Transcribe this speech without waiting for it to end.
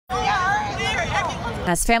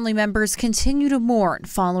As family members continue to mourn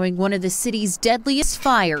following one of the city's deadliest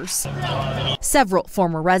fires. Several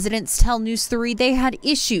former residents tell News 3 they had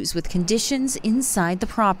issues with conditions inside the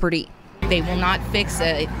property. They will not fix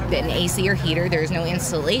an AC or heater. There's no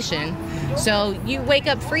insulation, so you wake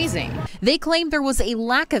up freezing. They claim there was a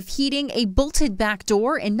lack of heating, a bolted back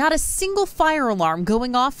door, and not a single fire alarm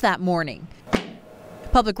going off that morning.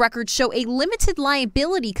 Public records show a limited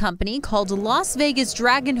liability company called Las Vegas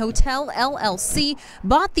Dragon Hotel LLC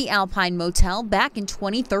bought the Alpine motel back in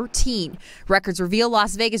 2013. Records reveal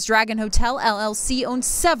Las Vegas Dragon Hotel LLC owns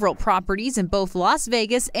several properties in both Las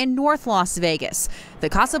Vegas and North Las Vegas. The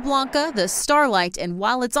Casablanca, the Starlight, and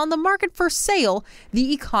while it's on the market for sale,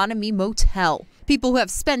 the Economy Motel. People who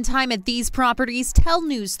have spent time at these properties tell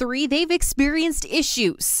News 3 they've experienced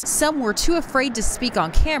issues. Some were too afraid to speak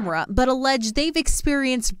on camera, but allege they've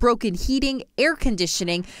experienced broken heating, air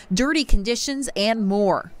conditioning, dirty conditions, and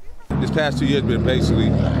more. This past 2 years have been basically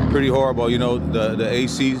pretty horrible. You know, the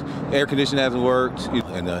AC, air conditioning hasn't worked,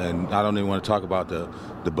 and I don't even want to talk about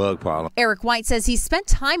the bug problem. Eric White says he spent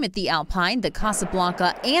time at the Alpine, the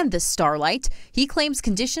Casablanca, and the Starlight. He claims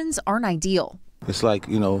conditions aren't ideal. It's like,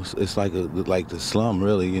 you know, it's like the slum,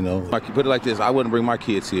 really, you know. I can put it like this, I wouldn't bring my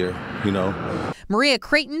kids here, you know. Maria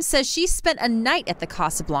Creighton says she spent a night at the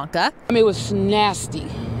Casablanca. I mean, it was nasty.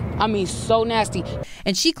 I mean, so nasty.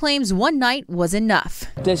 And she claims one night was enough.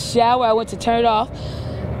 The shower, I went to turn it off.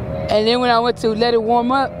 And then when I went to let it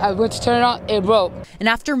warm up, I went to turn it on, it broke. And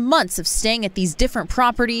after months of staying at these different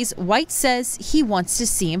properties, White says he wants to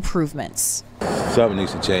see improvements. Something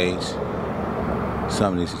needs to change.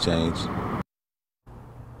 Something needs to change.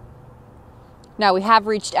 Now, we have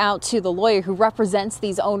reached out to the lawyer who represents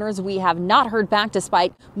these owners. We have not heard back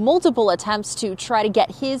despite multiple attempts to try to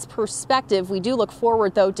get his perspective. We do look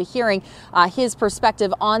forward, though, to hearing his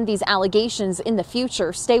perspective on these allegations in the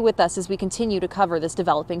future. Stay with us as we continue to cover this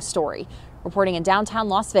developing story. Reporting in downtown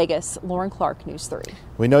Las Vegas, Lauren Clark, News 3.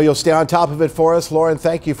 We know you'll stay on top of it for us. Lauren,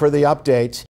 thank you for the update.